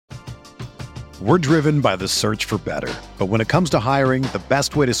We're driven by the search for better. But when it comes to hiring, the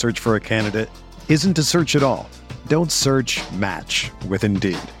best way to search for a candidate isn't to search at all. Don't search, match with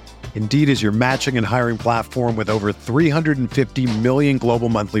Indeed. Indeed is your matching and hiring platform with over 350 million global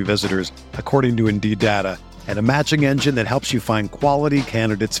monthly visitors, according to Indeed data, and a matching engine that helps you find quality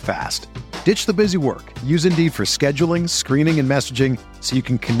candidates fast. Ditch the busy work. Use Indeed for scheduling, screening, and messaging so you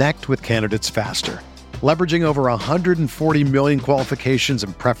can connect with candidates faster. Leveraging over 140 million qualifications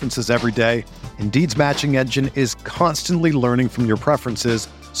and preferences every day, Indeed's matching engine is constantly learning from your preferences,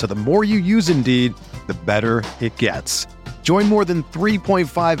 so the more you use Indeed, the better it gets. Join more than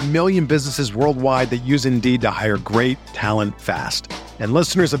 3.5 million businesses worldwide that use Indeed to hire great talent fast. And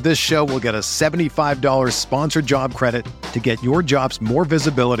listeners of this show will get a $75 sponsored job credit to get your jobs more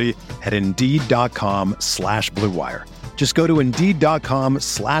visibility at Indeed.com/Blue Wire. Just go to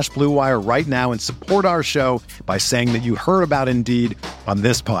Indeed.com/Blue Wire right now and support our show by saying that you heard about Indeed on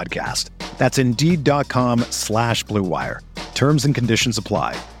this podcast. That's Indeed.com/Blue Wire. Terms and conditions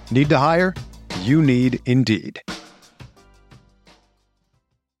apply. Need to hire? You need Indeed.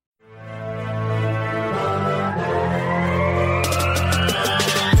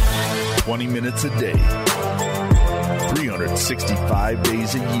 20 minutes a day, 365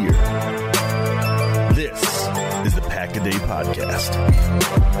 days a year. This is the Pack-A-Day Podcast.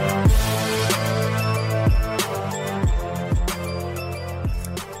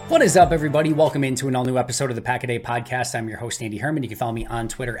 What is up, everybody? Welcome into an all-new episode of the Pack-A-Day Podcast. I'm your host, Andy Herman. You can follow me on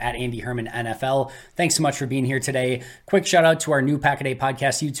Twitter at AndyHermanNFL. Thanks so much for being here today. Quick shout out to our new Pack-A-Day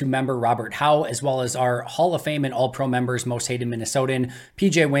Podcast YouTube member, Robert Howe, as well as our Hall of Fame and All-Pro members, Most Hated Minnesotan,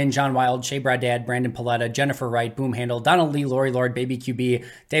 PJ Wynn, John Wild, Shea Bradad, Brandon Paletta, Jennifer Wright, Boom Handle, Donald Lee, Lori Lord, Baby QB,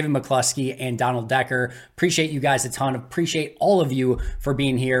 David McCluskey, and Donald Decker. Appreciate you guys a ton. Appreciate all of you for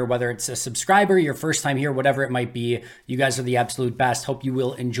being here, whether it's a subscriber, your first time here, whatever it might be. You guys are the absolute best. Hope you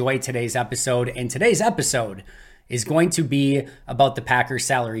will enjoy today's episode. And today's episode is going to be about the Packers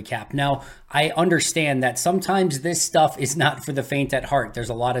salary cap. Now, I understand that sometimes this stuff is not for the faint at heart. There's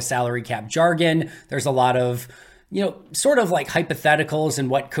a lot of salary cap jargon. There's a lot of, sort of like hypotheticals and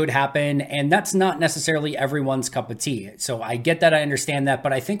what could happen. And that's not necessarily everyone's cup of tea. So I get that, I understand that,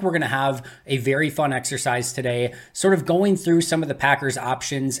 but I think we're going to have a very fun exercise today, sort of going through some of the Packers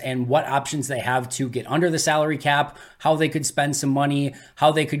options and what options they have to get under the salary cap, how they could spend some money,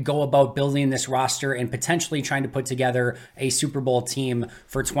 how they could go about building this roster and potentially trying to put together a Super Bowl team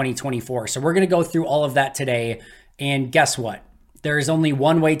for 2024. So we're going to go through all of that today. And guess what? There is only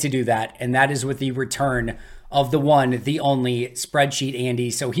one way to do that, and that is with the return of the one, the only Spreadsheet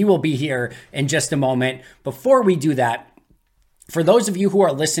Andy. So he will be here in just a moment. Before we do that, for those of you who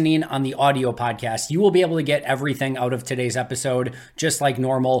are listening on the audio podcast, you will be able to get everything out of today's episode just like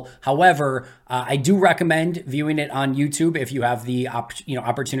normal. However, I do recommend viewing it on YouTube if you have the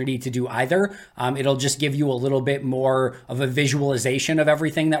opportunity to do either. It'll just give you a little bit more of a visualization of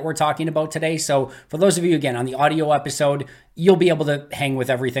everything that we're talking about today. So for those of you, again, on the audio episode, you'll be able to hang with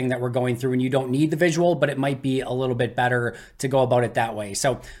everything that we're going through and you don't need the visual, but it might be a little bit better to go about it that way.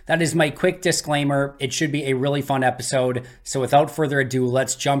 So that is my quick disclaimer. It should be a really fun episode. So without further ado,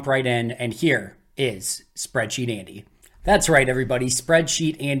 let's jump right in. And here is Spreadsheet Andy. That's right, everybody.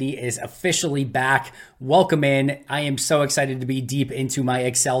 Spreadsheet Andy is officially back. Welcome in. I am so excited to be deep into my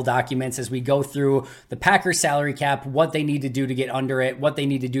Excel documents as we go through the Packers salary cap, what they need to do to get under it, what they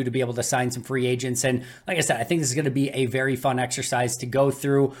need to do to be able to sign some free agents. And like I said, I think this is going to be a very fun exercise to go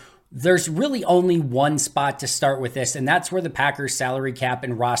through. There's really only one spot to start with this, and that's where the Packers salary cap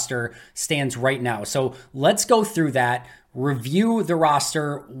and roster stands right now. So let's go through that. Review the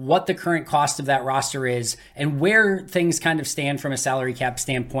roster, what the current cost of that roster is, and where things kind of stand from a salary cap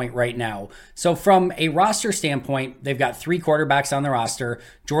standpoint right now. So from a roster standpoint, they've got 3 quarterbacks on the roster: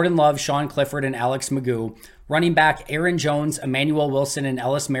 Jordan Love, Sean Clifford, and Alex Magoo. Running back, Aaron Jones, Emmanuel Wilson, and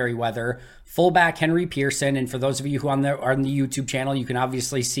Ellis Merriweather. Fullback, Henry Pearson. And for those of you who are on the YouTube channel, you can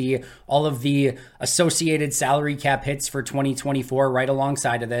obviously see all of the associated salary cap hits for 2024 right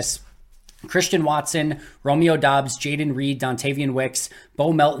alongside of this. Christian Watson, Romeo Doubs, Jaden Reed, Dontavian Wicks,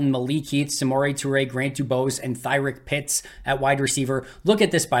 Bo Melton, Malik Heath, Samori Toure, Grant Dubose, and Thyrick Pitts at wide receiver. Look at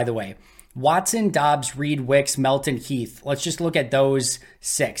this, by the way. Watson, Doubs, Reed, Wicks, Melton, Heath. Let's just look at those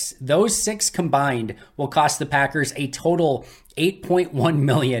 6. Those 6 combined will cost the Packers a total $8.1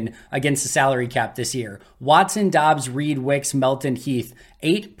 million against the salary cap this year. Watson, Doubs, Reed, Wicks, Melton, Heath,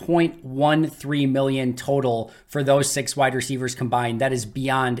 $8.13 million total for those 6 wide receivers combined. That is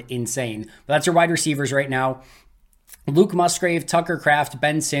beyond insane. But that's our wide receivers right now. Luke Musgrave, Tucker Kraft,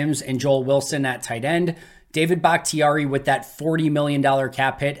 Ben Sims, and Joel Wilson at tight end. David Bakhtiari with that $40 million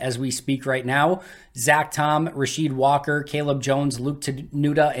cap hit as we speak right now. Zach Tom, Rasheed Walker, Caleb Jones, Luke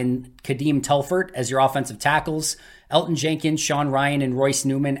Tenuta, and Kadeem Telfort as your offensive tackles. Elton Jenkins, Sean Ryan, and Royce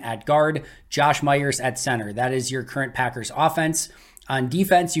Newman at guard. Josh Myers at center. That is your current Packers offense. On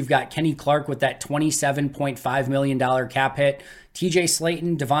defense, you've got Kenny Clark with that $27.5 million cap hit. TJ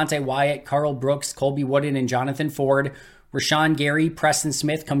Slayton, Devontae Wyatt, Carl Brooks, Colby Wooden, and Jonathan Ford. Rashawn Gary, Preston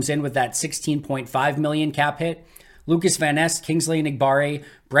Smith comes in with that $16.5 million cap hit. Lucas Van Ness, Kingsley Enagbare,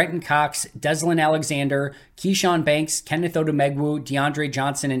 Brenton Cox, Deslin Alexander, Keyshawn Banks, Kenneth Odumegwu, DeAndre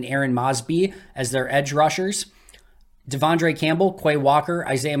Johnson, and Aaron Mosby as their edge rushers. Devondre Campbell, Quay Walker,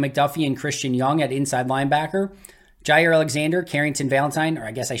 Isaiah McDuffie, and Christian Young at inside linebacker. Jair Alexander, Carrington Valentine, or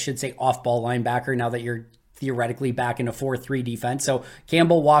I guess I should say off-ball linebacker now that you're theoretically back in a 4-3 defense. So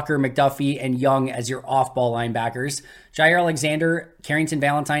Campbell, Walker, McDuffie, and Young as your off-ball linebackers. Jair Alexander, Carrington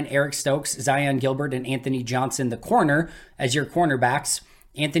Valentine, Eric Stokes, Zion Gilbert, and Anthony Johnson, the corner, as your cornerbacks.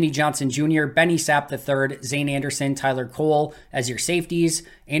 Anthony Johnson Jr., Benny Sapp III, Zane Anderson, Tyler Cole as your safeties,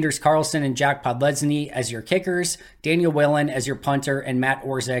 Anders Carlson and Jack Podlesny as your kickers, Daniel Whelan as your punter, and Matt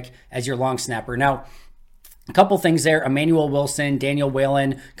Orzik as your long snapper. Now, a couple things there. Emmanuel Wilson, Daniel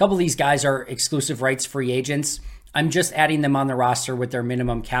Whelan, a couple of these guys are exclusive rights free agents. I'm just adding them on the roster with their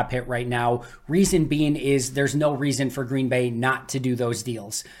minimum cap hit right now. Reason being is there's no reason for Green Bay not to do those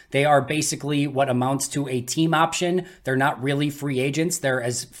deals. They are basically what amounts to a team option. They're not really free agents. They're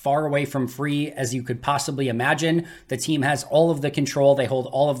as far away from free as you could possibly imagine. The team has all of the control. They hold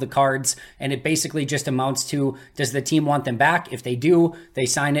all of the cards, and it basically just amounts to, does the team want them back? If they do, they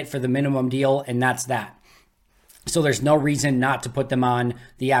sign it for the minimum deal, and that's that. So there's no reason not to put them on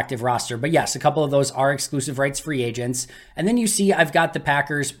the active roster. But yes, a couple of those are exclusive rights free agents. And then you see I've got the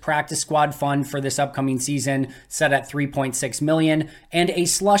Packers practice squad fund for this upcoming season set at $3.6 million and a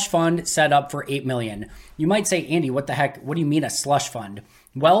slush fund set up for $8 million. You might say, Andy, what the heck? What do you mean a slush fund?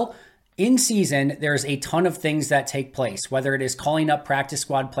 Well, in season, there's a ton of things that take place, whether it is calling up practice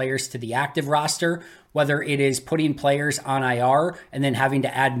squad players to the active roster, whether it is putting players on IR and then having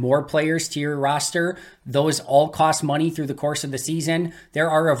to add more players to your roster. Those all cost money through the course of the season. There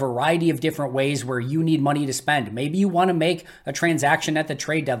are a variety of different ways where you need money to spend. Maybe you want to make a transaction at the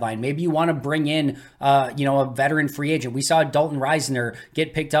trade deadline. Maybe you want to bring in, a veteran free agent. We saw Dalton Reisner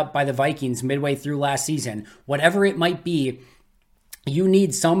get picked up by the Vikings midway through last season. Whatever it might be, you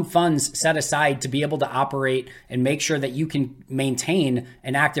need some funds set aside to be able to operate and make sure that you can maintain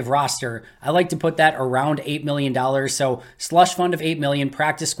an active roster. I like to put that around $8 million. So slush fund of $8 million,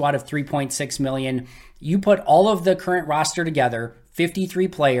 practice squad of $3.6 million. You put all of the current roster together, 53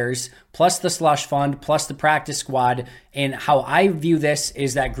 players, plus the slush fund, plus the practice squad. And how I view this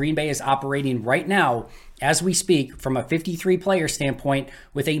is that Green Bay is operating right now, as we speak, from a 53 player standpoint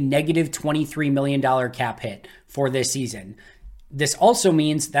with a negative $23 million cap hit for this season. This also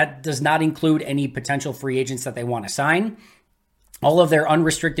means that does not include any potential free agents that they want to sign. All of their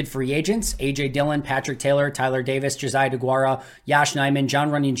unrestricted free agents, A.J. Dillon, Patrick Taylor, Tyler Davis, Josiah DeGuara, Yash Nyman,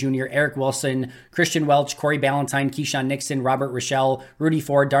 John Runyon Jr., Eric Wilson, Christian Welch, Corey Ballantyne, Keyshawn Nixon, Robert Rochelle, Rudy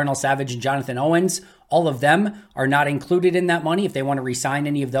Ford, Darnell Savage, and Jonathan Owens. All of them are not included in that money. If they want to re-sign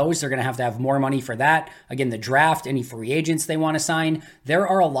any of those, they're going to have more money for that. Again, the draft, any free agents they want to sign. There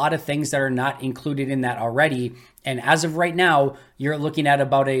are a lot of things that are not included in that already. And as of right now, you're looking at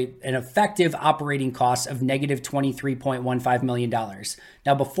about an effective operating cost of negative $23.15 million.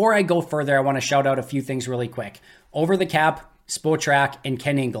 Now, before I go further, I want to shout out a few things really quick. Over the Cap, Spotrac, and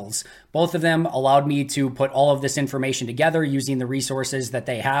Ken Ingalls. Both of them allowed me to put all of this information together using the resources that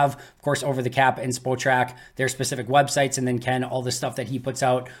they have. Of course, Over the Cap and Spotrac, their specific websites, and then Ken, all the stuff that he puts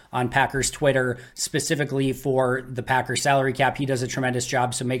out on Packers Twitter, specifically for the Packers salary cap. He does a tremendous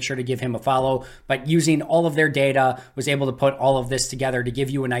job, so make sure to give him a follow. But using all of their data, was able to put all of this together to give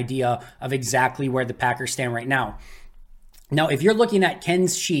you an idea of exactly where the Packers stand right now. Now, if you're looking at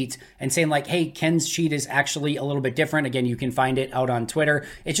Ken's sheet and saying like, hey, Ken's sheet is actually a little bit different, again, you can find it out on Twitter.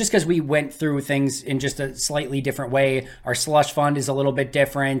 It's just because we went through things in just a slightly different way. Our slush fund is a little bit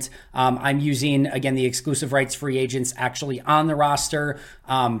different. I'm using, again, the exclusive rights free agents actually on the roster.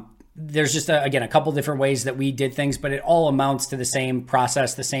 There's just, a couple different ways that we did things, but it all amounts to the same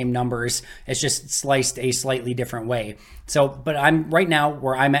process, the same numbers. It's just sliced a slightly different way. So, but I'm right now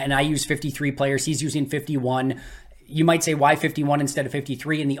where I'm at, and I use 53 players. He's using 51. You might say, why 51 instead of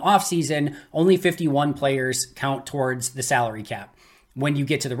 53? In the offseason, only 51 players count towards the salary cap. When you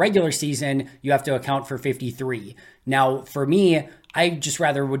get to the regular season, you have to account for 53. Now, for me, I just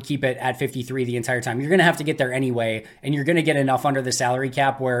rather would keep it at 53 the entire time. You're going to have to get there anyway, and you're going to get enough under the salary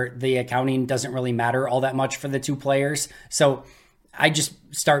cap where the accounting doesn't really matter all that much for the two players. So I just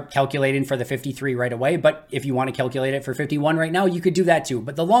start calculating for the 53 right away. But if you want to calculate it for 51 right now, you could do that too.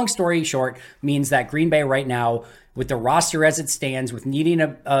 But the long story short means that Green Bay right now, with the roster as it stands, with needing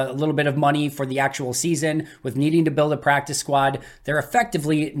a little bit of money for the actual season, with needing to build a practice squad, they're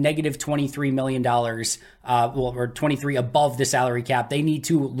effectively negative $23 million, or 23 above the salary cap. They need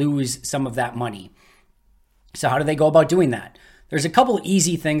to lose some of that money. So how do they go about doing that? There's a couple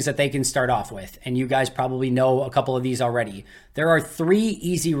easy things that they can start off with, and you guys probably know a couple of these already. There are 3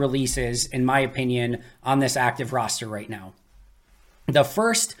 easy releases, in my opinion, on this active roster right now. The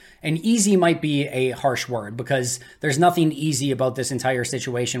first, and easy might be a harsh word because there's nothing easy about this entire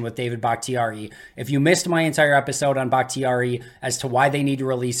situation with David Bakhtiari. If you missed my entire episode on Bakhtiari as to why they need to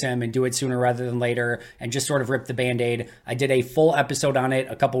release him and do it sooner rather than later and just sort of rip the Band-Aid, I did a full episode on it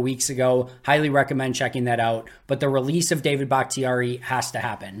a couple weeks ago. Highly recommend checking that out. But the release of David Bakhtiari has to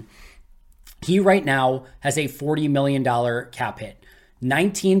happen. He right now has a $40 million cap hit.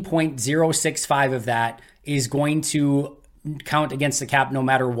 19.065 of that is going to count against the cap no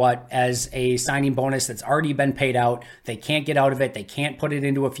matter what as a signing bonus that's already been paid out. They can't get out of it. They can't put it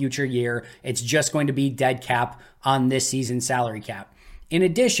into a future year. It's just going to be dead cap on this season's salary cap. In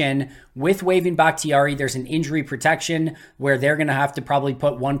addition, with waiving Bakhtiari, there's an injury protection where they're going to have to probably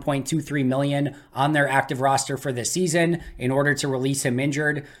put $1.23 million on their active roster for this season in order to release him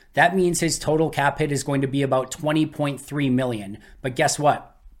injured. That means his total cap hit is going to be about $20.3 million. But guess what?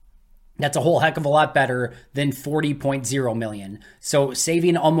 That's a whole heck of a lot better than $40.0 million. So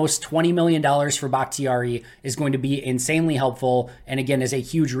saving almost $20 million for Bakhtiari is going to be insanely helpful. And again, is a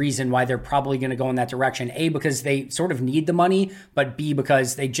huge reason why they're probably going to go in that direction. A, because they sort of need the money, but B,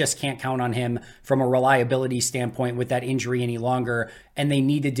 because they just can't count on him from a reliability standpoint with that injury any longer. And they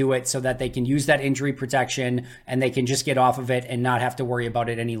need to do it so that they can use that injury protection and they can just get off of it and not have to worry about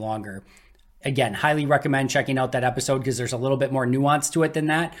it any longer. Again, highly recommend checking out that episode because there's a little bit more nuance to it than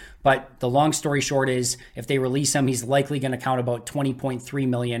that. But the long story short is if they release him, he's likely going to count about $20.3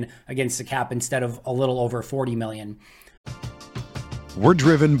 million against the cap instead of a little over $40 million. We're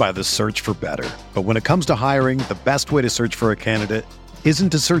driven by the search for better. But when it comes to hiring, the best way to search for a candidate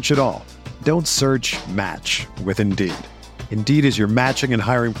isn't to search at all. Don't search, match with Indeed. Indeed is your matching and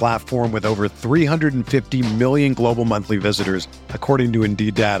hiring platform with over 350 million global monthly visitors, according to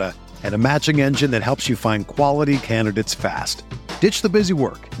Indeed data, and a matching engine that helps you find quality candidates fast. Ditch the busy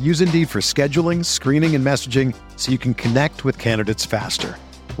work. Use Indeed for scheduling, screening, and messaging so you can connect with candidates faster.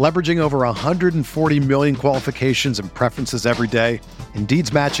 Leveraging over 140 million qualifications and preferences every day,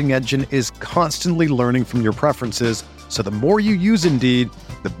 Indeed's matching engine is constantly learning from your preferences, so the more you use Indeed,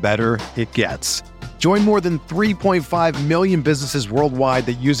 the better it gets. Join more than 3.5 million businesses worldwide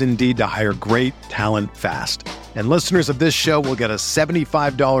that use Indeed to hire great talent fast. And listeners of this show will get a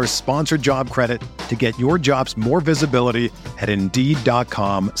 $75 sponsored job credit to get your jobs more visibility at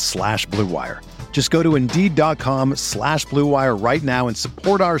Indeed.com/Blue Wire. Just go to Indeed.com/Blue Wire right now and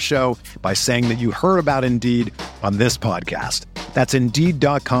support our show by saying that you heard about Indeed on this podcast. That's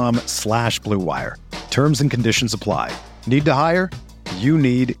Indeed.com/Blue Wire. Terms and conditions apply. Need to hire? You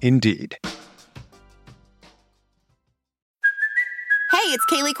need Indeed. Hey, it's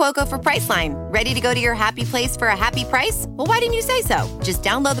Kaylee Cuoco for Priceline. Ready to go to your happy place for a happy price? Well, why didn't you say so? Just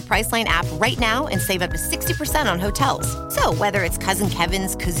download the Priceline app right now and save up to 60% on hotels. So whether it's Cousin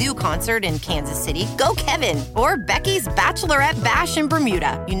Kevin's Kazoo Concert in Kansas City, go Kevin, or Becky's Bachelorette Bash in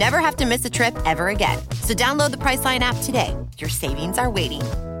Bermuda, you never have to miss a trip ever again. So download the Priceline app today. Your savings are waiting.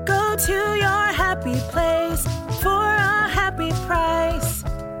 Go to your happy place for a happy price.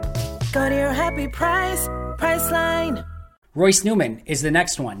 Go to your happy price, Priceline. Royce Newman is the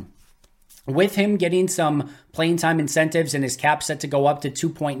next one. With him getting some playing time incentives and his cap set to go up to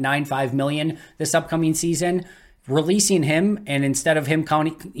 $2.95 million this upcoming season, releasing him and instead of him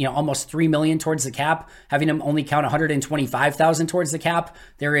counting, almost $3 million towards the cap, having him only count $125,000 towards the cap,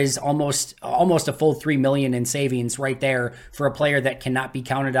 there is almost a full $3 million in savings right there for a player that cannot be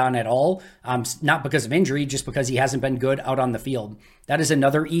counted on at all. Not because of injury, just because he hasn't been good out on the field. That is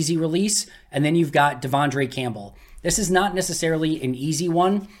another easy release. And then you've got Devondre Campbell. This is not necessarily an easy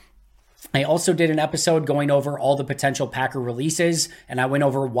one. I also did an episode going over all the potential Packer releases, and I went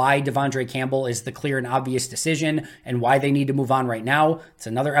over why Devondre Campbell is the clear and obvious decision and why they need to move on right now. It's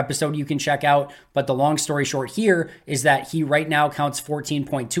another episode you can check out, but the long story short here is that he right now counts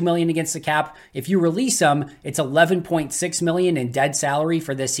 $14.2 million against the cap. If you release him, it's $11.6 million in dead salary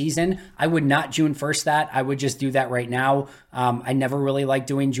for this season. I would not June 1st that. I would just do that right now. I never really like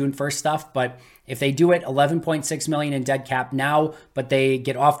doing June 1st stuff, but If they do it, $11.6 million in dead cap now, but they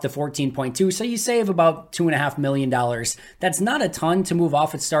get off the 14.2, so you save about $2.5 million. That's not a ton to move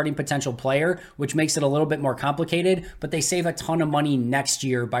off its starting potential player, which makes it a little bit more complicated, but they save a ton of money next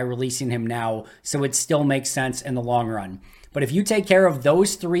year by releasing him now, so it still makes sense in the long run. But if you take care of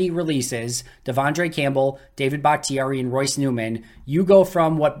those three releases, Devondre Campbell, David Bakhtiari, and Royce Newman, you go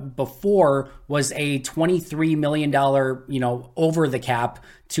from what before was a $23 million, over the cap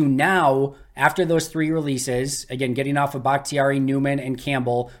to now, after those three releases, again, getting off of Bakhtiari, Newman, and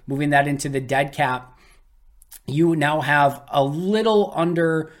Campbell, moving that into the dead cap, you now have a little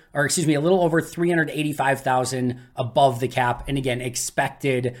over $385,000 above the cap. And again,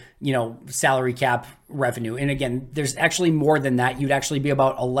 expected, salary cap revenue. And again, there's actually more than that. You'd actually be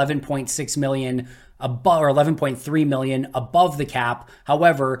about 11.6 million above, or 11.3 million above the cap.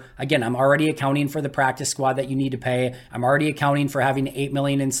 However, again, I'm already accounting for the practice squad that you need to pay. I'm already accounting for having 8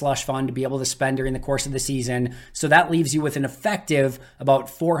 million in slush fund to be able to spend during the course of the season. So that leaves you with an effective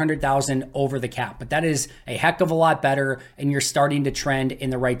about 400,000 over the cap. But that is a heck of a lot better, and you're starting to trend in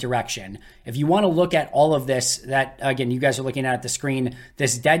the right direction. If you want to look at all of this, that again, you guys are looking at the screen,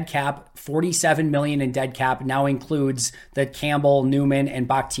 this dead cap, 47 million in dead cap now includes the Campbell, Newman, and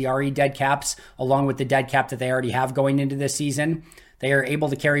Bakhtiari dead caps, along with the dead cap that they already have going into this season. They are able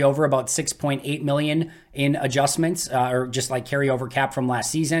to carry over about 6.8 million in adjustments, or just like carryover cap from last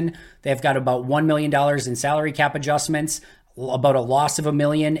season. They've got about $1 million in salary cap adjustments, about a loss of $1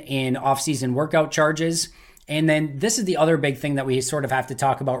 million in offseason workout charges. And then this is the other big thing that we sort of have to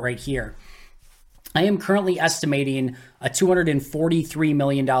talk about right here. I am currently estimating a $243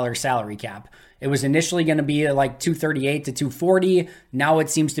 million salary cap. It was initially going to be like 238 to 240. Now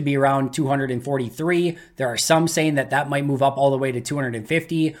it seems to be around 243. There are some saying that might move up all the way to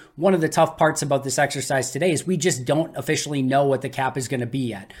 250. One of the tough parts about this exercise today is we just don't officially know what the cap is going to be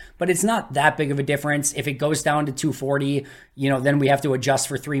yet. But it's not that big of a difference. If it goes down to 240, then we have to adjust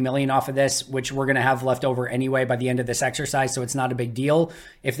for $3 million off of this, which we're going to have left over anyway by the end of this exercise. So it's not a big deal.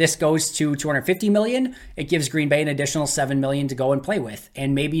 If this goes to 250 million, it gives Green Bay an additional $7 million to go and play with,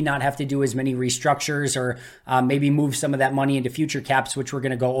 and maybe not have to do as many restructures, or maybe move some of that money into future caps, which we're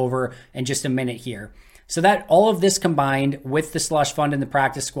going to go over in just a minute here. So that all of this combined with the slush fund and the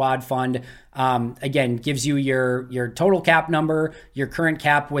practice squad fund, again, gives you your total cap number, your current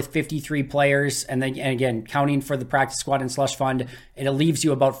cap with 53 players, and again, counting for the practice squad and slush fund, it leaves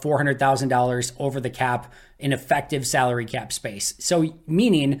you about $400,000 over the cap in effective salary cap space. So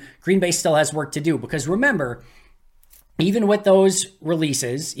meaning Green Bay still has work to do, because remember, even with those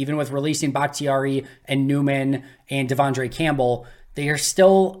releases, even with releasing Bakhtiari and Newman and Devondre Campbell, they are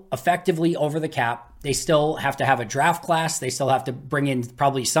still effectively over the cap. They still have to have a draft class. They still have to bring in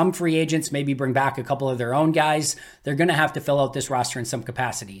probably some free agents, maybe bring back a couple of their own guys. They're going to have to fill out this roster in some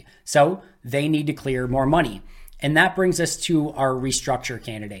capacity. So they need to clear more money. And that brings us to our restructure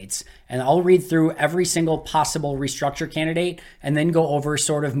candidates. And I'll read through every single possible restructure candidate and then go over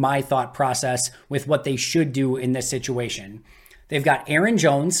sort of my thought process with what they should do in this situation. They've got Aaron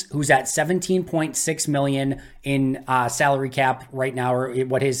Jones, who's at $17.6 million in salary cap right now, or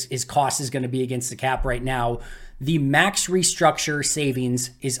what his cost is going to be against the cap right now. The max restructure savings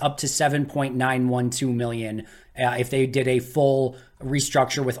is up to $7.912 million if they did a full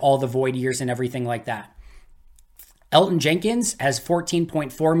restructure with all the void years and everything like that. Elton Jenkins has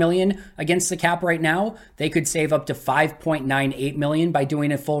 $14.4 million against the cap right now. They could save up to $5.98 million by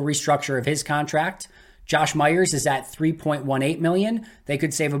doing a full restructure of his contract. Josh Myers is at $3.18 million. They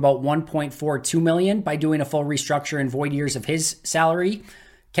could save about $1.42 million by doing a full restructure and void years of his salary.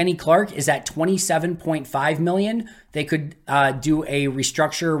 Kenny Clark is at $27.5 million. They could do a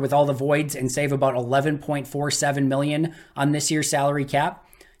restructure with all the voids and save about $11.47 million on this year's salary cap.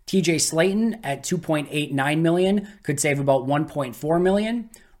 TJ Slayton at $2.89 million could save about $1.4 million.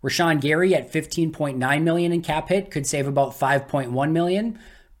 Rashawn Gary at $15.9 million in cap hit could save about $5.1 million.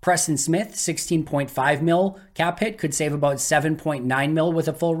 Preston Smith, $16.5 mil cap hit, could save about $7.9 mil with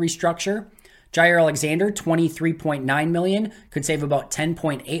a full restructure. Jair Alexander, $23.9 million, could save about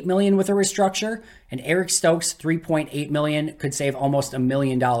 $10.8 million with a restructure. And Eric Stokes, $3.8 million, could save almost $1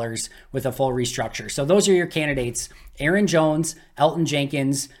 million with a full restructure. So those are your candidates: Aaron Jones, Elton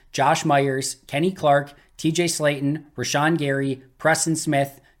Jenkins, Josh Myers, Kenny Clark, TJ Slayton, Rashawn Gary, Preston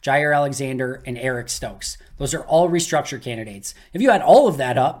Smith, Jair Alexander, and Eric Stokes. Those are all restructure candidates. If you add all of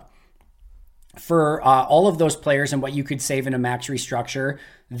that up for all of those players and what you could save in a max restructure,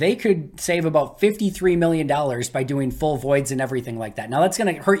 they could save about $53 million by doing full voids and everything like that. Now, that's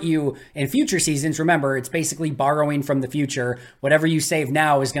going to hurt you in future seasons. Remember, it's basically borrowing from the future. Whatever you save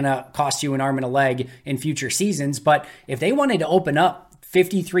now is going to cost you an arm and a leg in future seasons. But if they wanted to open up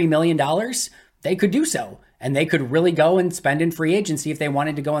 $53 million, they could do so. And they could really go and spend in free agency if they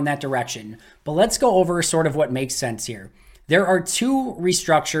wanted to go in that direction. But let's go over sort of what makes sense here. There are two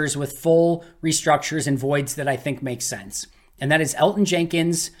restructures with full restructures and voids that I think make sense. And that is Elgton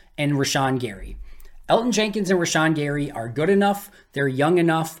Jenkins and Rashawn Gary. Elgton Jenkins and Rashawn Gary are good enough, they're young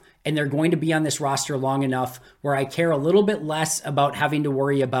enough, and they're going to be on this roster long enough where I care a little bit less about having to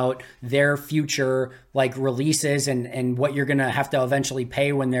worry about their future like releases and what you're going to have to eventually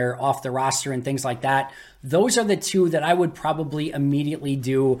pay when they're off the roster and things like that. Those are the two that I would probably immediately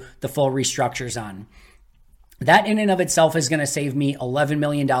do the full restructures on. That in and of itself is going to save me $11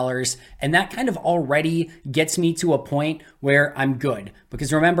 million. And that kind of already gets me to a point where I'm good.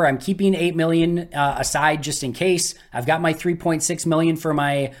 Because remember, I'm keeping $8 million aside just in case. I've got my $3.6 million for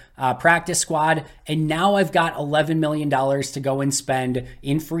my practice squad. And now I've got $11 million to go and spend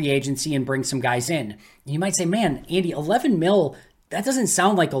in free agency and bring some guys in. You might say, man, Andy, 11 mil, that doesn't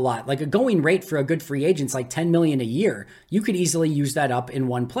sound like a lot. Like a going rate for a good free agent's like 10 million a year. You could easily use that up in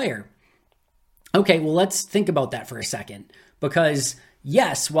one player. Okay, well, let's think about that for a second. Because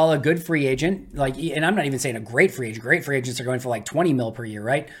yes, while a good free agent, and I'm not even saying a great free agents are going for like 20 mil per year,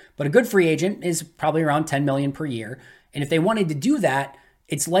 right? But a good free agent is probably around 10 million per year. And if they wanted to do that,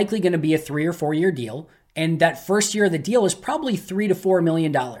 it's likely going to be a 3 or 4 year deal. And that first year of the deal is probably $3 to $4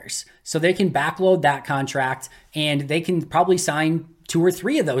 million. So they can backload that contract and they can probably sign 2 or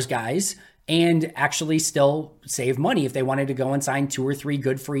 3 of those guys and actually still save money if they wanted to go and sign 2 or 3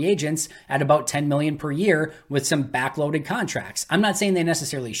 good free agents at about 10 million per year with some backloaded contracts. I'm not saying they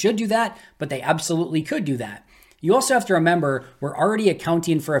necessarily should do that, but they absolutely could do that. You also have to remember, we're already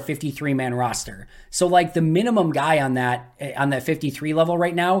accounting for a 53-man roster. So like the minimum guy on that 53 level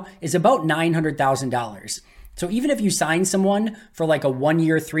right now is about $900,000. So even if you sign someone for like a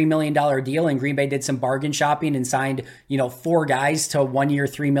 1-year, $3 million deal, and Green Bay did some bargain shopping and signed, 4 guys to 1-year,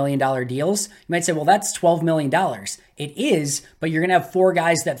 $3 million deals, you might say, well, that's $12 million. It is, but you're going to have 4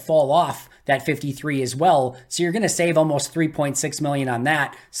 guys that fall off that 53 as well. So you're going to save almost $3.6 million on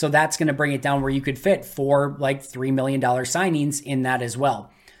that. So that's going to bring it down where you could fit 4 like $3 million signings in that as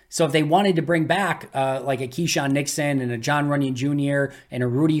well. So if they wanted to bring back like a Keyshawn Nixon and a John Runyon Jr. and a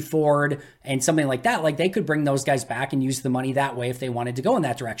Rudy Ford and something like that, like they could bring those guys back and use the money that way if they wanted to go in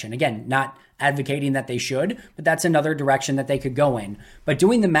that direction. Again, not advocating that they should, but that's another direction that they could go in. But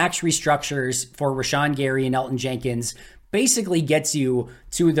doing the max restructures for Rashawn Gary and Elgton Jenkins basically gets you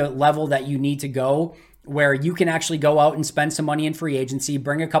to the level that you need to go where you can actually go out and spend some money in free agency,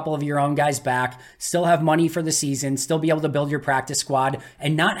 bring a couple of your own guys back, still have money for the season, still be able to build your practice squad,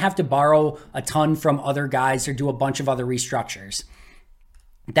 and not have to borrow a ton from other guys or do a bunch of other restructures.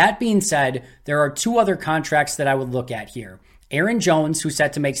 That being said, there are 2 other contracts that I would look at here. Aaron Jones, who's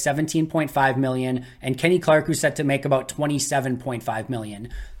set to make $17.5 million, and Kenny Clark, who's set to make about $27.5 million.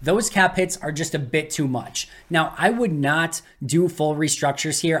 Those cap hits are just a bit too much. Now, I would not do full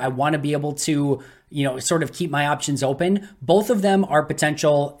restructures here. I want to be able to, sort of keep my options open. Both of them are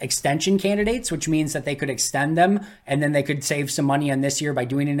potential extension candidates, which means that they could extend them and then they could save some money on this year by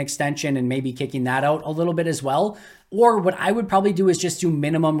doing an extension and maybe kicking that out a little bit as well. Or what I would probably do is just do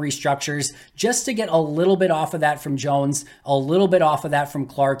minimum restructures just to get a little bit off of that from Jones, a little bit off of that from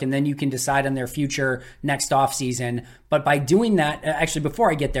Clark, and then you can decide on their future next offseason. But by doing that, actually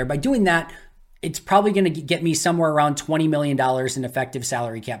before I get there, by doing that, it's probably going to get me somewhere around $20 million in effective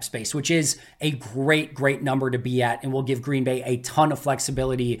salary cap space, which is a great number to be at and will give Green Bay a ton of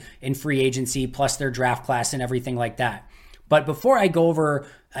flexibility in free agency, plus their draft class and everything like that. But before I go over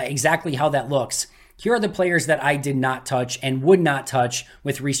exactly how that looks, here are the players that I did not touch and would not touch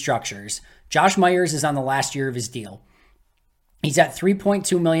with restructures. Josh Myers is on the last year of his deal. He's at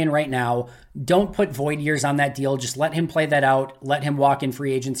 $3.2 million right now. Don't put void years on that deal. Just let him play that out. Let him walk in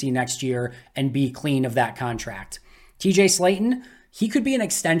free agency next year and be clean of that contract. TJ Slayton, he could be an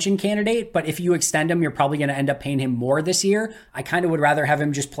extension candidate, but if you extend him, you're probably going to end up paying him more this year. I kind of would rather have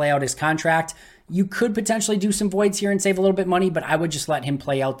him just play out his contract. You could potentially do some voids here and save a little bit of money, but I would just let him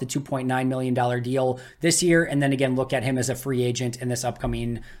play out the $2.9 million deal this year and then again look at him as a free agent in this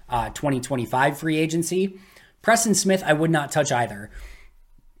upcoming 2025 free agency. Preston Smith, I would not touch either.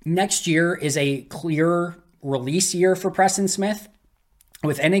 Next year is a clear release year for Preston Smith.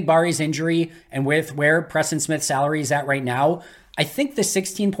 With Enagbari's injury and with where Preston Smith's salary is at right now, I think the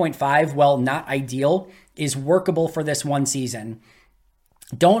 16.5, while not ideal, is workable for this one season.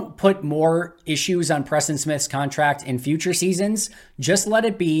 Don't put more issues on Preston Smith's contract in future seasons. Just let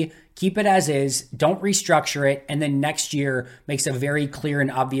it be. Keep it as is. Don't restructure it. And then next year makes a very clear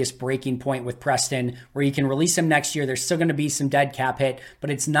and obvious breaking point with Preston where you can release him next year. There's still going to be some dead cap hit, but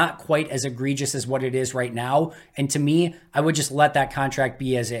it's not quite as egregious as what it is right now. And to me, I would just let that contract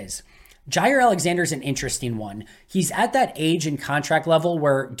be as is. Jaire Alexander's an interesting one. He's at that age and contract level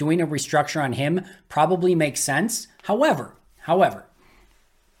where doing a restructure on him probably makes sense. However,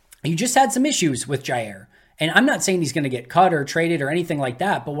 you just had some issues with Jaire. And I'm not saying he's going to get cut or traded or anything like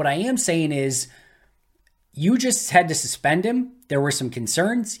that. But what I am saying is you just had to suspend him. There were some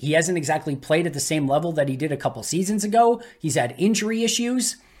concerns. He hasn't exactly played at the same level that he did a couple seasons ago. He's had injury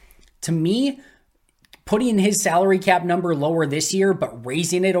issues. To me, putting his salary cap number lower this year, but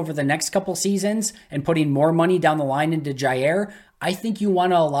raising it over the next couple seasons and putting more money down the line into Jaire, I think you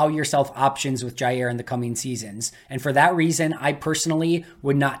want to allow yourself options with Jaire in the coming seasons. And for that reason, I personally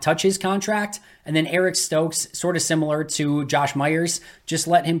would not touch his contract. And then Eric Stokes, sort of similar to Josh Myers, just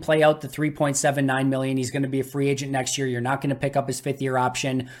let him play out the $3.79 million. He's going to be a free agent next year. You're not going to pick up his 5th-year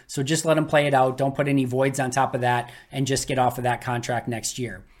option. So just let him play it out. Don't put any voids on top of that and just get off of that contract next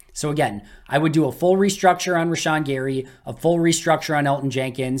year. So again, I would do a full restructure on Rashawn Gary, a full restructure on Elgton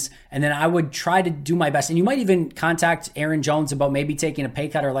Jenkins, and then I would try to do my best. And you might even contact Aaron Jones about maybe taking a pay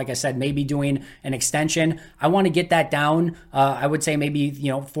cut, or like I said, maybe doing an extension. I want to get that down. I would say maybe,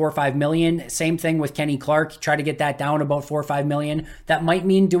 $4 or $5 million. Same thing with Kenny Clark. Try to get that down about $4 or $5 million. That might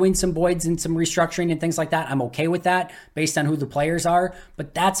mean doing some voids and some restructuring and things like that. I'm okay with that based on who the players are,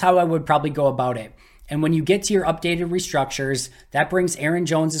 but that's how I would probably go about it. And when you get to your updated restructures, that brings Aaron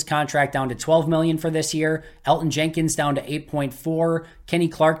Jones's contract down to $12 million for this year, Elgton Jenkins down to 8.4, Kenny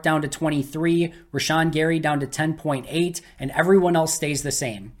Clark down to 23, Rashawn Gary down to 10.8, and everyone else stays the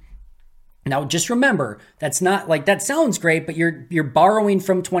same. Now, just remember, that's not like that sounds great, but you're borrowing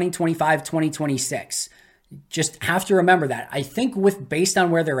from 2025, 2026. Just have to remember that. I think based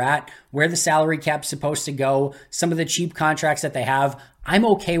on where they're at, where the salary cap's supposed to go, some of the cheap contracts that they have, I'm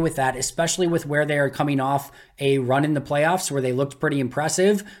okay with that, especially with where they are coming off a run in the playoffs where they looked pretty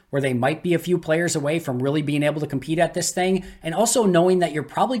impressive, where they might be a few players away from really being able to compete at this thing. And also knowing that you're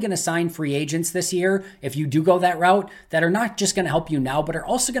probably going to sign free agents this year, if you do go that route, that are not just going to help you now, but are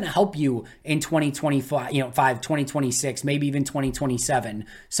also going to help you in 2025, 2026, maybe even 2027.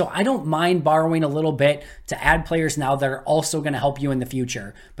 So I don't mind borrowing a little bit to add players now that are also going to help you in the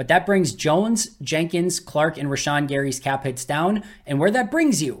future. But that brings Jones, Jenkins, Clark, and Rashawn Gary's cap hits down. And where that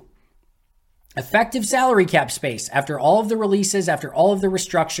brings you, effective salary cap space after all of the releases, after all of the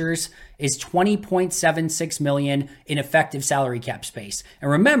restructures, is $20.76 million in effective salary cap space.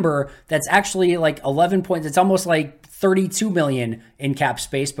 And remember, that's actually like 11 points. It's almost like $32 million in cap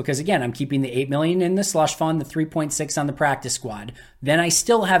space because, again, I'm keeping the $8 million in the slush fund, the 3.6 on the practice squad. Then I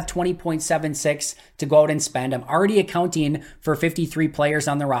still have 20.76 to go out and spend. I'm already accounting for 53 players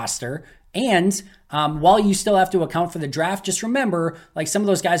on the roster. And while you still have to account for the draft, just remember, like some of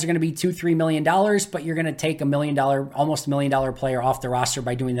those guys are going to be $2-3 million, but you're going to take almost $1 million player off the roster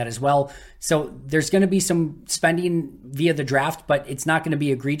by doing that as well. So there's going to be some spending via the draft, but it's not going to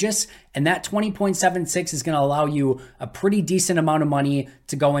be egregious. And that 20.76 is going to allow you a pretty decent amount of money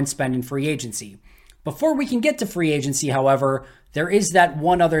to go and spend in free agency. Before we can get to free agency, however, there is that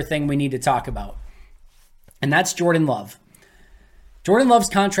one other thing we need to talk about, and that's Jordan Love. Jordan Love's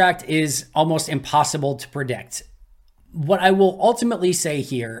contract is almost impossible to predict. What I will ultimately say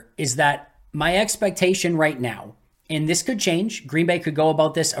here is that my expectation right now, and this could change, Green Bay could go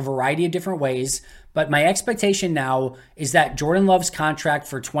about this a variety of different ways, but my expectation now is that Jordan Love's contract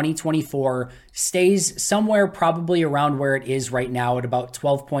for 2024 stays somewhere probably around where it is right now at about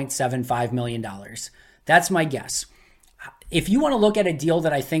 $12.75 million. That's my guess. If you want to look at a deal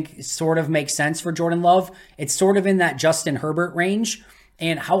that I think sort of makes sense for Jordan Love, it's sort of in that Justin Herbert range.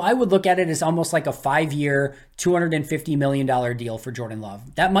 And how I would look at it is almost like a 5-year, $250 million deal for Jordan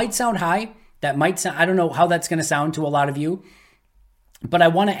Love. That might sound high. That might sound, I don't know how that's going to sound to a lot of you, but I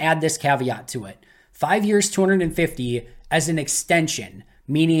want to add this caveat to it. 5 years, 250 as an extension,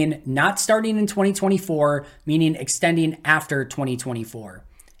 meaning not starting in 2024, meaning extending after 2024.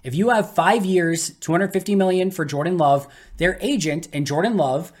 If you have 5 years, $250 million for Jordan Love, their agent and Jordan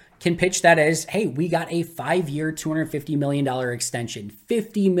Love can pitch that as, hey, we got a 5-year, $250 million extension,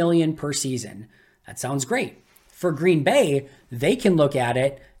 $50 million per season. That sounds great. For Green Bay, they can look at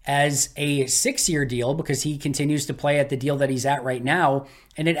it as a 6-year deal because he continues to play at the deal that he's at right now.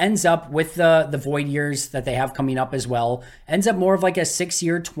 And it ends up with the void years that they have coming up as well, ends up more of like a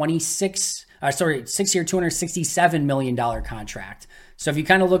 6-year, $267 million contract. So if you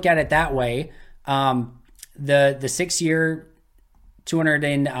kind of look at it that way, the 6-year,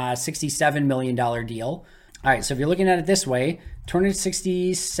 $267 million deal. All right, so if you're looking at it this way,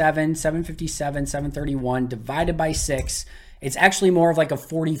 267, 757, 731 divided by 6, It's actually more of like a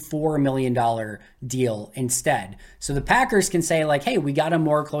 $44 million deal instead. So the Packers can say like, hey, we got him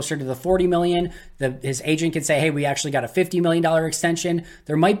more closer to the $40 million. His agent can say, hey, we actually got a $50 million extension.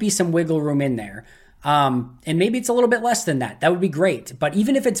 There might be some wiggle room in there. And maybe it's a little bit less than that. That would be great. But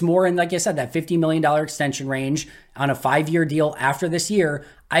even if it's more in, like I said, that $50 million extension range on a 5-year deal after this year,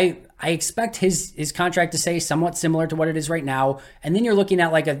 I expect his contract to stay somewhat similar to what it is right now. And then you're looking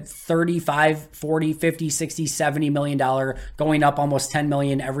at like a 35, 40, 50, 60, $70 million going up almost $10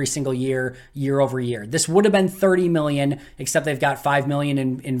 million every single year, year over year. This would have been $30 million, except they've got $5 million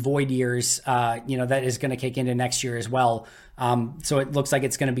in void years, that is going to kick into next year as well. So it looks like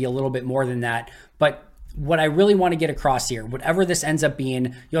it's going to be a little bit more than that. But what I really want to get across here, whatever this ends up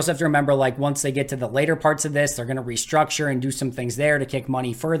being, you also have to remember, like, once they get to the later parts of this, they're going to restructure and do some things there to kick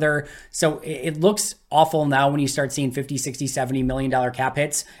money further. So it looks awful now when you start seeing $50, $60, $70 million cap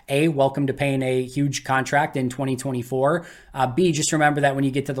hits. A, welcome to paying a huge contract in 2024. B, just remember that when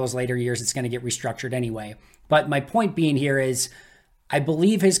you get to those later years, it's going to get restructured anyway. But my point being here is, I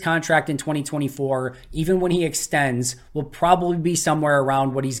believe his contract in 2024, even when he extends, will probably be somewhere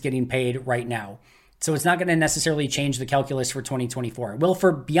around what he's getting paid right now. So it's not going to necessarily change the calculus for 2024. It will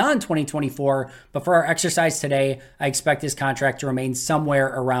for beyond 2024, but for our exercise today, I expect his contract to remain somewhere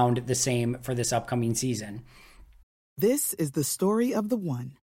around the same for this upcoming season. This is the story of the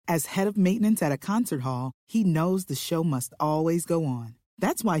one. As head of maintenance at a concert hall, he knows the show must always go on.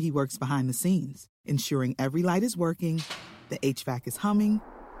 That's why he works behind the scenes, ensuring every light is working, the HVAC is humming,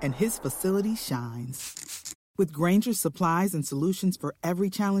 and his facility shines. With Grainger's supplies and solutions for every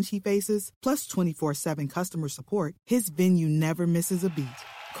challenge he faces, plus 24/7 customer support, his venue never misses a beat.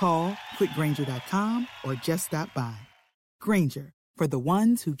 Call quickgrainger.com or just stop by. Grainger, for the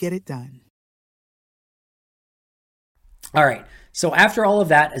ones who get it done. All right. So after all of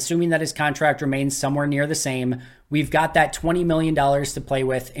that, assuming that his contract remains somewhere near the same, we've got that $20 million to play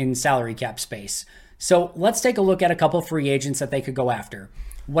with in salary cap space. So let's take a look at a couple free agents that they could go after.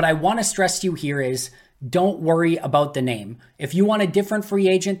 What I want to stress to you here is, don't worry about the name. If you want a different free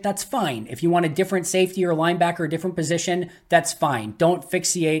agent, that's fine. If you want a different safety or linebacker, a different position, that's fine. Don't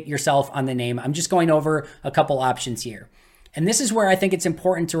fixate yourself on the name. I'm just going over a couple options here. And this is where I think it's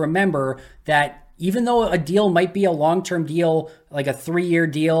important to remember that even though a deal might be a long-term deal, like a 3-year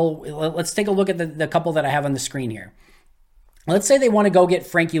deal, let's take a look at the couple that I have on the screen here. Let's say they want to go get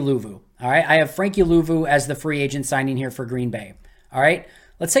Frankie Louvu. All right. I have Frankie Louvu as the free agent signing here for Green Bay. All right.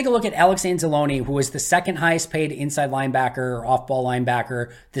 Let's take a look at Alex Anzalone, who was the second highest paid inside linebacker or off-ball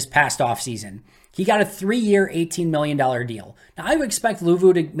linebacker this past offseason. He got a 3-year, $18 million deal. Now, I would expect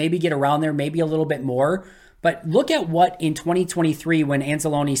Louvu to maybe get around there, maybe a little bit more. But look at what in 2023, when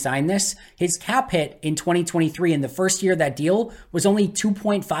Anzalone signed this, his cap hit in 2023 in the first year of that deal was only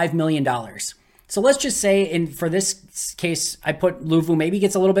 $2.5 million. So let's just say, for this case, I put Louvu, maybe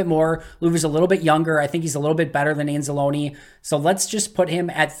gets a little bit more. Louvu's a little bit younger. I think he's a little bit better than Anzalone. So let's just put him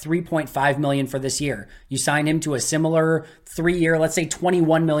at $3.5 million for this year. You sign him to a similar 3-year, let's say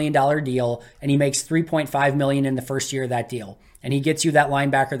 $21 million deal, and he makes $3.5 million in the first year of that deal. And he gets you that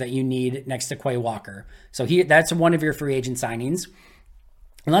linebacker that you need next to Quay Walker. So that's one of your free agent signings.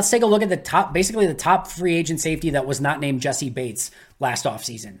 And let's take a look at the top free agent safety that was not named Jesse Bates last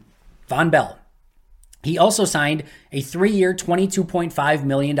offseason, Von Bell. He also signed a 3-year, $22.5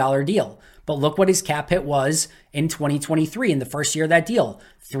 million deal. But look what his cap hit was in 2023 in the first year of that deal,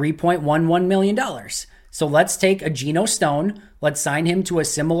 $3.11 million. So let's take a Geno Stone. Let's sign him to a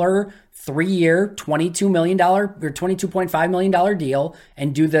similar 3-year, $22 million or $22.5 million deal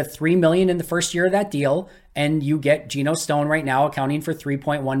and do the $3 million in the first year of that deal. And you get Geno Stone right now accounting for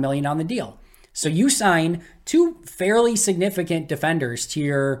 $3.1 million on the deal. So you sign 2 fairly significant defenders to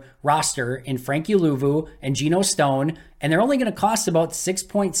your roster in Frankie Louvu and Geno Stone, and they're only going to cost about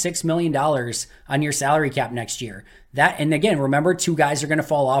 $6.6 million on your salary cap next year. And again, remember, 2 guys are going to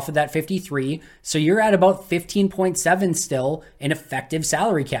fall off of that 53, so you're at about 15.7 still in effective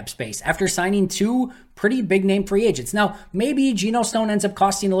salary cap space after signing 2 pretty big name free agents. Now, maybe Geno Stone ends up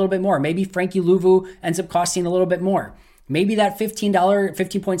costing a little bit more. Maybe Frankie Louvu ends up costing a little bit more. Maybe that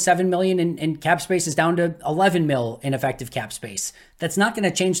 $15.7 million in cap space is down to 11 mil in effective cap space. That's not going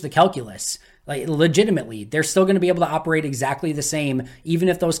to change the calculus. Like, legitimately, they're still going to be able to operate exactly the same, even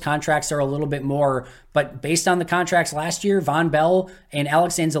if those contracts are a little bit more. But based on the contracts last year, Von Bell and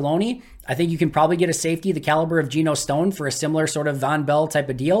Alex Anzalone, I think you can probably get a safety the caliber of Geno Stone for a similar sort of Von Bell type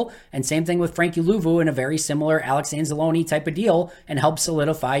of deal. And same thing with Frankie Louvu in a very similar Alex Anzalone type of deal, and help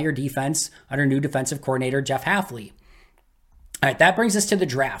solidify your defense under new defensive coordinator Jeff Hafley. All right, that brings us to the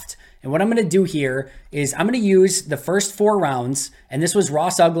draft. And what I'm going to do here is I'm going to use the first 4 rounds, and this was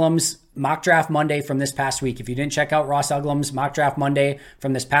Ross Uglum's Mock Draft Monday from this past week. If you didn't check out Ross Uglum's Mock Draft Monday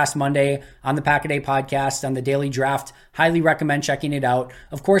from this past Monday on the Pack-A-Day podcast, on the Daily Draft, highly recommend checking it out.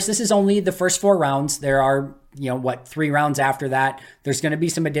 Of course, this is only the first 4 rounds. There are, 3 rounds after that. There's going to be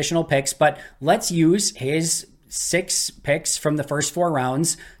some additional picks, but let's use his 6 picks from the first 4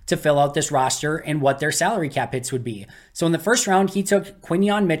 rounds to fill out this roster and what their salary cap hits would be. So in the first round, he took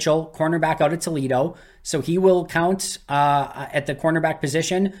Quinyon Mitchell, cornerback out of Toledo. So he will count at the cornerback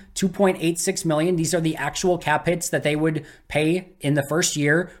position, $2.86 million. These are the actual cap hits that they would pay in the first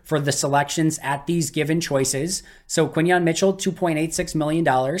year for the selections at these given choices. So Quinyon Mitchell, $2.86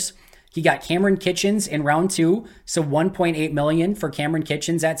 million. He got Cameron Kitchens in round 2, so $1.8 million for Cameron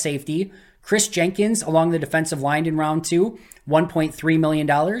Kitchens at safety. Chris Jenkins along the defensive line in round 2, $1.3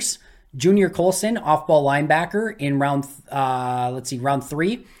 million. Junior Colson, off-ball linebacker in round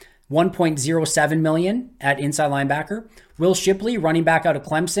 3, $1.07 million at inside linebacker. Will Shipley, running back out of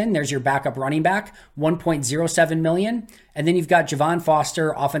Clemson. There's your backup running back, $1.07 million. And then you've got Javon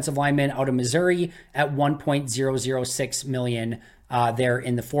Foster, offensive lineman out of Missouri at $1.006 million. There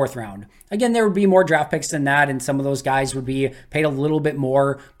in the 4th round. Again, there would be more draft picks than that, and some of those guys would be paid a little bit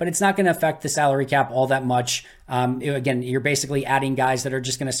more, but it's not going to affect the salary cap all that much. Again, you're basically adding guys that are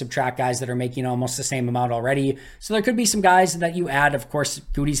just going to subtract guys that are making almost the same amount already. So there could be some guys that you add. Of course,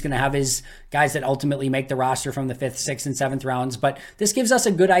 Goody's going to have his guys that ultimately make the roster from the 5th, 6th, and 7th rounds, but this gives us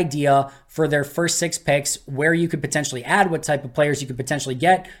a good idea for their first 6 picks, where you could potentially add, what type of players you could potentially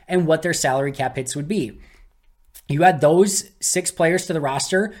get, and what their salary cap hits would be. You add those 6 players to the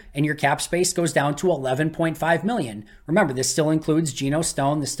roster and your cap space goes down to $11.5 million. Remember, this still includes Geno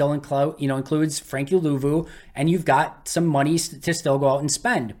Stone. This still includes Frankie Luvu, and you've got some money to still go out and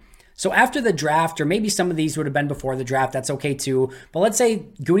spend. So after the draft, or maybe some of these would have been before the draft, that's okay too. But let's say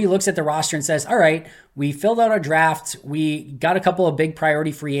Goody looks at the roster and says, all right, we filled out our draft. We got a couple of big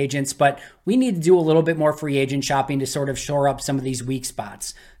priority free agents, but we need to do a little bit more free agent shopping to sort of shore up some of these weak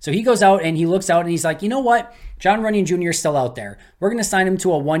spots. So he goes out and he looks out and he's like, you know what? Jon Runyan Jr. is still out there. We're going to sign him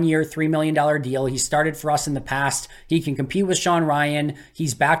to a 1-year, $3 million deal. He started for us in the past. He can compete with Sean Ryan.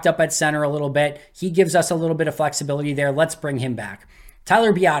 He's backed up at center a little bit. He gives us a little bit of flexibility there. Let's bring him back.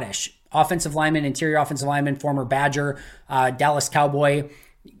 Tyler Biadasz, offensive lineman, interior offensive lineman, former Badger, Dallas Cowboy.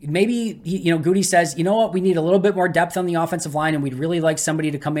 Maybe, Goody says, you know what? We need a little bit more depth on the offensive line, and we'd really like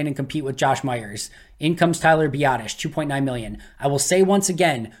somebody to come in and compete with Josh Myers. In comes Tyler Biadasz, $2.9 million. I will say once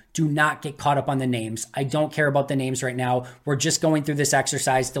again, do not get caught up on the names. I don't care about the names right now. We're just going through this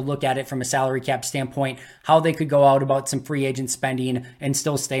exercise to look at it from a salary cap standpoint, how they could go out about some free agent spending and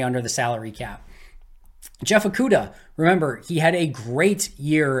still stay under the salary cap. Jeff Okudah, remember, he had a great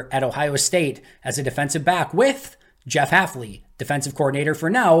year at Ohio State as a defensive back with Jeff Hafley, defensive coordinator for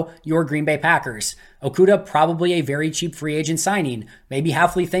now your Green Bay Packers. Okudah, probably a very cheap free agent signing. Maybe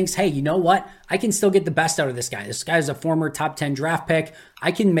Hafley thinks, hey, you know what? I can still get the best out of this guy. This guy is a former top 10 draft pick.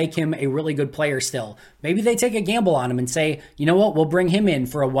 I can make him a really good player still. Maybe they take a gamble on him and say, you know what? We'll bring him in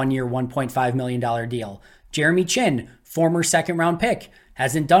for a 1-year, $1.5 million deal. Jeremy Chinn, former 2nd round pick,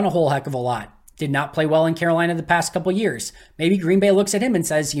 hasn't done a whole heck of a lot. Did not play well in Carolina the past couple years. Maybe Green Bay looks at him and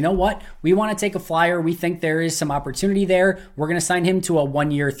says, you know what? We want to take a flyer. We think there is some opportunity there. We're going to sign him to a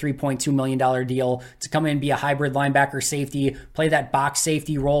 1-year, $3.2 million deal to come in and be a hybrid linebacker safety, play that box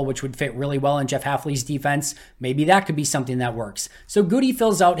safety role, which would fit really well in Jeff Hafley's defense. Maybe that could be something that works. So Goody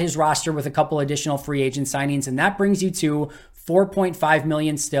fills out his roster with a couple additional free agent signings, and that brings you to $4.5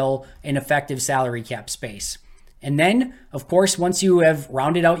 million still in effective salary cap space. And then, of course, once you have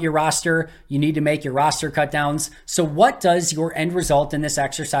rounded out your roster, you need to make your roster cut downs. So what does your end result in this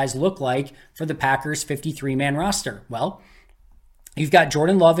exercise look like for the Packers 53-man roster? Well, you've got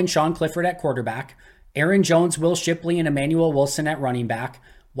Jordan Love and Sean Clifford at quarterback, Aaron Jones, Will Shipley, and Emmanuel Wilson at running back,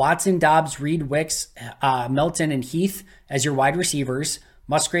 Watson, Dobbs, Reed, Wicks, Melton, and Heath as your wide receivers,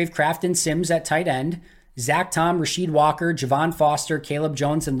 Musgrave, Kraft, and Sims at tight end, Zach Tom, Rasheed Walker, Javon Foster, Caleb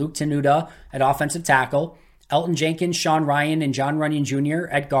Jones, and Luke Tenuta at offensive tackle, Elton Jenkins, Sean Ryan, and Jon Runyan Jr.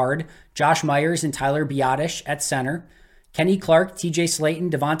 at guard, Josh Myers and Tyler Biadasz at center, Kenny Clark, TJ Slayton,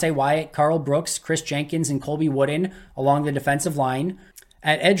 Devontae Wyatt, Carl Brooks, Chris Jenkins, and Colby Wooden along the defensive line.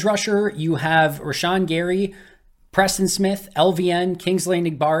 At edge rusher, you have Rashawn Gary, Preston Smith, LVN, Kingsley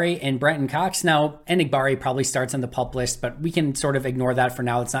Enagbare, and Brenton Cox. Now, Enagbare probably starts on the PUP list, but we can sort of ignore that for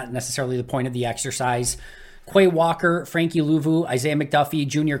now. It's not necessarily the point of the exercise. Quay Walker, Frankie Louvu, Isaiah McDuffie,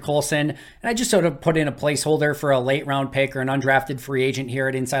 Junior Colson, and I just sort of put in a placeholder for a late round pick or an undrafted free agent here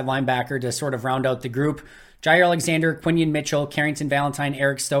at inside linebacker to sort of round out the group. Jair Alexander, Quinion Mitchell, Carrington Valentine,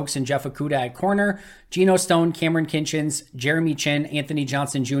 Eric Stokes, and Jeff Okudah at corner. Geno Stone, Cameron Kinchins, Jeremy Chin, Anthony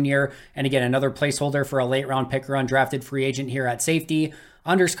Johnson Jr., and again, another placeholder for a late round pick or undrafted free agent here at safety.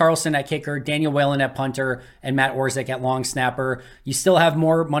 Anders Carlson at kicker, Daniel Whalen at punter, and Matt Orzik at long snapper. You still have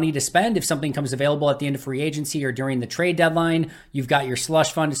more money to spend if something comes available at the end of free agency or during the trade deadline. You've got your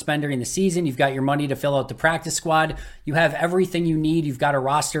slush fund to spend during the season. You've got your money to fill out the practice squad. You have everything you need. You've got a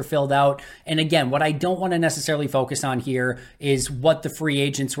roster filled out. And again, what I don't want to necessarily focus on here is what the free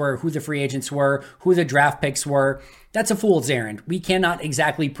agents were, who the free agents were, who the draft picks were. That's a fool's errand. We cannot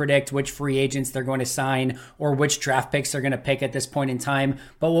exactly predict which free agents they're going to sign or which draft picks they're going to pick at this point in time.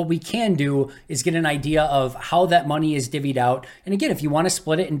 But what we can do is get an idea of how that money is divvied out. And again, if you want to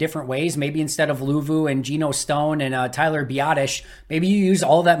split it in different ways, maybe instead of Louvu and Geno Stone and Tyler Biadasz, maybe you use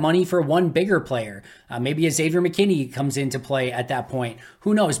all that money for one bigger player. Maybe a Xavier McKinney comes into play at that point.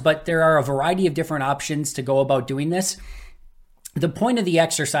 Who knows? But there are a variety of different options to go about doing this. The point of the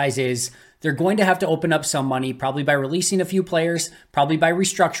exercise is they're going to have to open up some money, probably by releasing a few players, probably by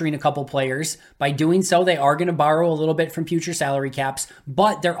restructuring a couple players. By doing so, they are going to borrow a little bit from future salary caps,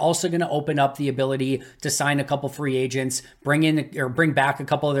 but they're also going to open up the ability to sign a couple free agents, bring back a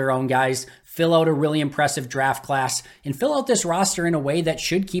couple of their own guys, fill out a really impressive draft class, and fill out this roster in a way that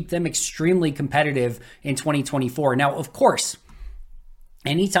should keep them extremely competitive in 2024. Now, of course,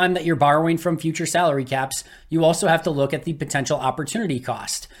 anytime that you're borrowing from future salary caps, you also have to look at the potential opportunity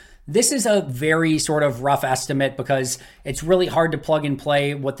cost. This is a very sort of rough estimate because it's really hard to plug and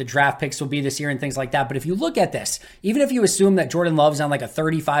play what the draft picks will be this year and things like that. But if you look at this, even if you assume that Jordan Love's on like a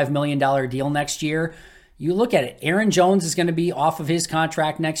 $35 million deal next year, you look at it. Aaron Jones is going to be off of his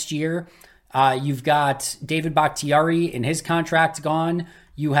contract next year. You've got David Bakhtiari and his contract gone.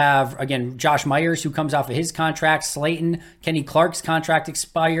 You have, again, Josh Myers, who comes off of his contract. Slayton, Kenny Clark's contract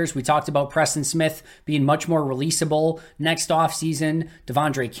expires. We talked about Preston Smith being much more releasable next offseason.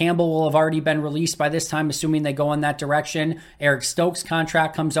 Devondre Campbell will have already been released by this time, assuming they go in that direction. Eric Stokes'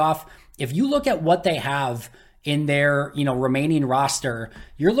 contract comes off. If you look at what they have in their, remaining roster,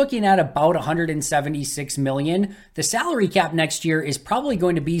 you're looking at about $176 million. The salary cap next year is probably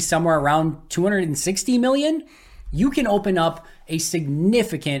going to be somewhere around $260 million. You can open up a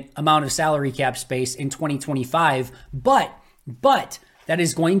significant amount of salary cap space in 2025, but that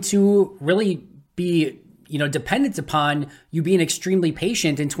is going to really be, dependent upon you being extremely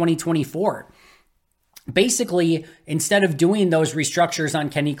patient in 2024. Basically, instead of doing those restructures on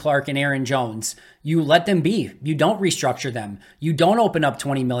Kenny Clark and Aaron Jones, you let them be. You don't restructure them. You don't open up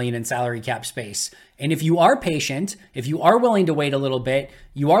 $20 million in salary cap space. And if you are patient, if you are willing to wait a little bit,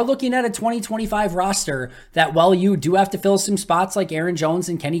 you are looking at a 2025 roster that, while you do have to fill some spots like Aaron Jones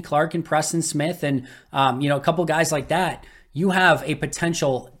and Kenny Clark and Preston Smith and, a couple guys like that, you have a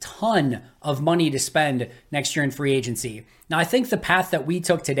potential ton of money to spend next year in free agency. Now, I think the path that we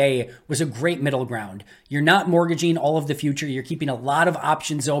took today was a great middle ground. You're not mortgaging all of the future. You're keeping a lot of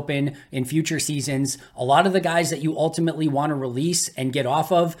options open in future seasons. A lot of the guys that you ultimately want to release and get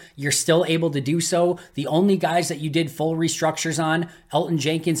off of, you're still able to do so. The only guys that you did full restructures on, Elton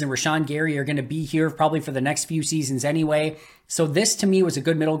Jenkins and Rashawn Gary, are going to be here probably for the next few seasons anyway. So this, to me, was a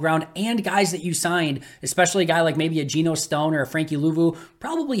good middle ground. And guys that you signed, especially a guy like maybe a Geno Stone or a Frankie Louvu,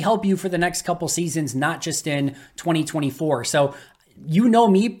 probably help you for the next couple seasons, not just in 2024. So you know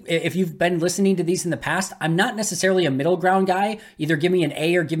me, if you've been listening to these in the past, I'm not necessarily a middle ground guy. Either give me an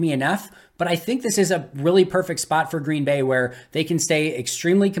A or give me an F. But I think this is a really perfect spot for Green Bay where they can stay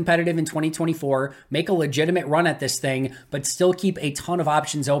extremely competitive in 2024, make a legitimate run at this thing, but still keep a ton of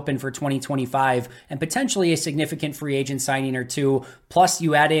options open for 2025 and potentially a significant free agent signing or two. Plus,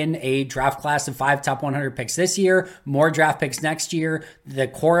 you add in a draft class of 5 top 100 picks this year, more draft picks next year. The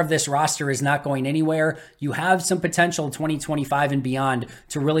core of this roster is not going anywhere. You have some potential 2025 and beyond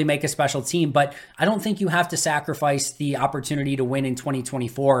to really make a special team, but I don't think you have to sacrifice the opportunity to win in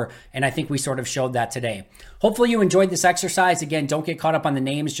 2024. And I think we sort of showed that today. Hopefully you enjoyed this exercise. Again, don't get caught up on the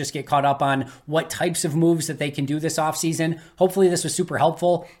names, just get caught up on what types of moves that they can do this offseason. Hopefully this was super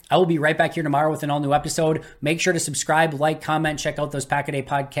helpful. I will be right back here tomorrow with an all new episode. Make sure to subscribe, like, comment, check out those Pack a Day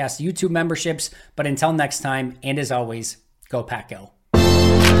Podcast YouTube memberships. But until next time, and as always, go Pack Go.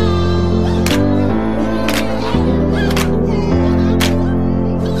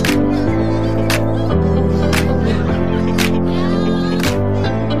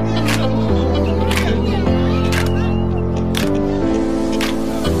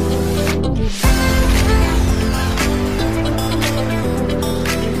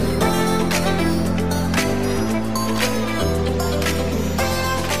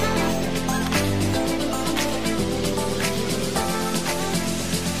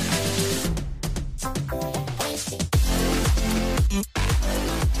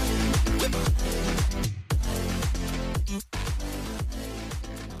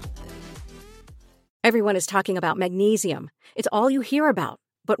 Everyone is talking about magnesium. It's all you hear about.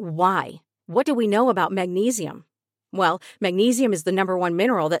 But why? What do we know about magnesium? Well, magnesium is the number one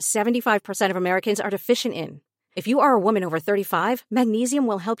mineral that 75% of Americans are deficient in. If you are a woman over 35, magnesium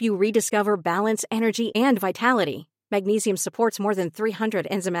will help you rediscover balance, energy, and vitality. Magnesium supports more than 300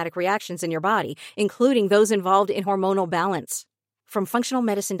 enzymatic reactions in your body, including those involved in hormonal balance. From functional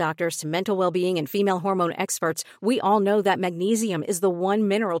medicine doctors to mental well-being and female hormone experts, we all know that magnesium is the one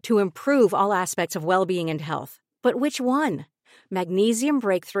mineral to improve all aspects of well-being and health. But which one? Magnesium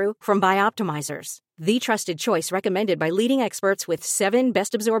Breakthrough from Bioptimizers, the trusted choice recommended by leading experts with 7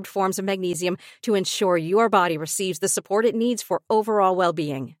 best-absorbed forms of magnesium to ensure your body receives the support it needs for overall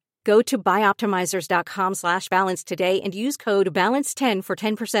well-being. Go to bioptimizers.com/balance today and use code BALANCE10 for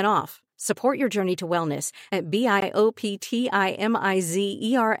 10% off. Support your journey to wellness at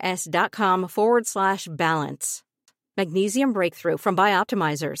bioptimizers.com/balance. Magnesium Breakthrough from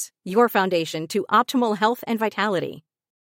Bioptimizers, your foundation to optimal health and vitality.